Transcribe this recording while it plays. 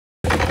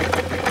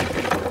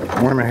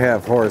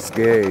1.5 horse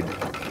Gade.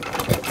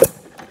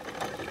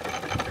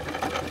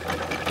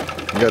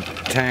 Got the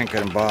tank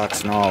and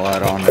box and all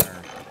that on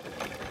there.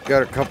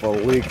 Got a couple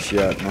of leaks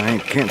yet, and I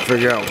can't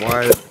figure out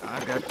why.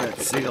 I got that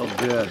sealed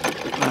good,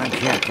 and I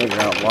can't figure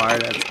out why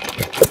that's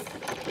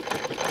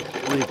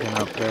leaking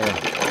up there.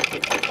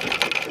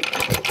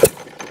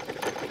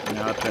 And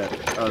out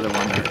that other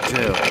one there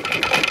too.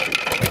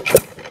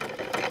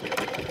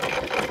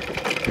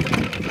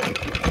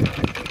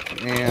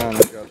 And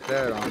got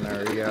that on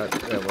there yet.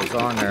 That was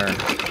on there.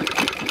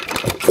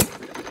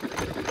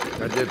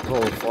 I did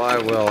pull the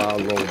flywheel out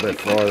a little bit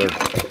farther.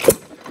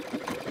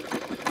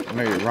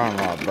 Made it run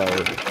a lot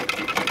better.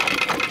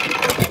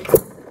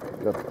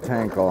 Got the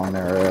tank on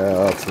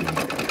there.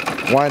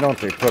 Why don't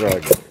they put a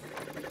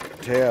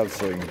tab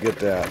so you can get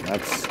that?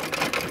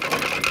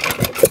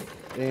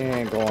 It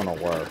ain't going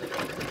nowhere.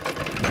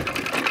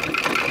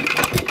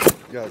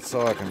 Got it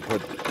so I can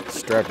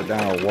strap it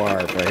down a wire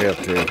if I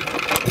have to.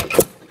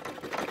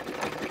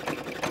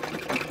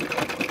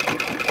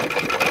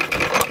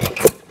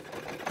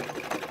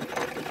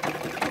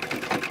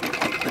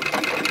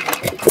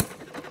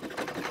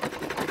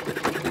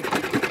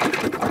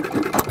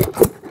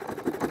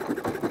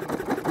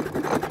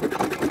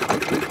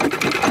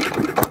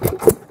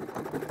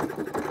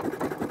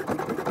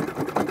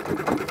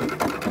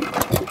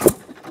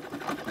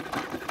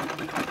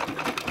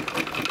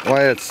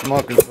 Why it's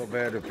smoking so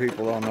bad if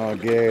people don't know a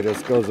Gade,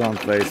 this goes on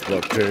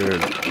Facebook too.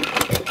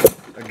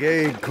 A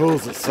Gade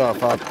cools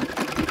itself up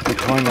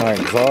between the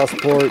exhaust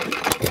port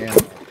and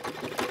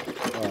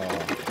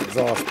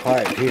exhaust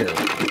pipe here.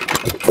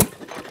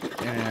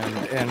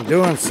 And in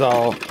doing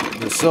so,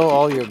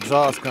 all your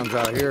exhaust comes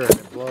out here and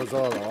it blows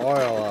all the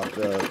oil out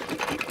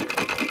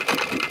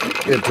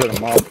into the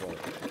muffler.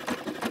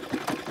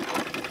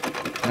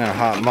 And a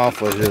hot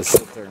muffler just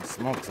sits there and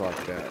smokes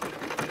like that.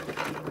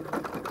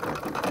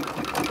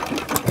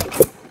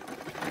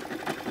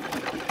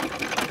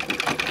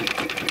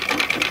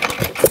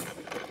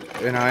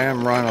 And I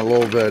am running a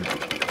little bit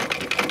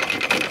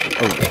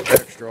of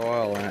extra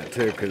oil in it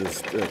too, because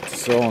the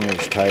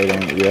cylinder's tight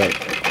in it yet.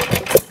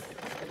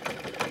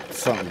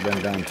 Something's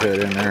been done to it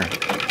in there.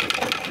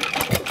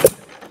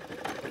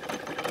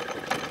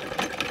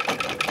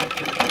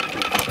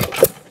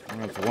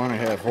 And it's a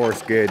 1.5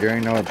 horse Gade. There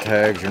ain't no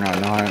tags or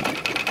nothing on it.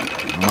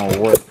 I don't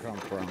know where it come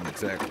from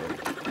exactly.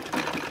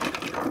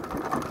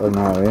 But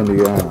no,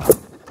 Indiana.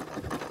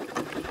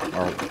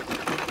 Or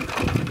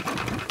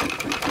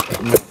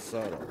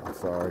Minnesota,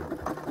 sorry.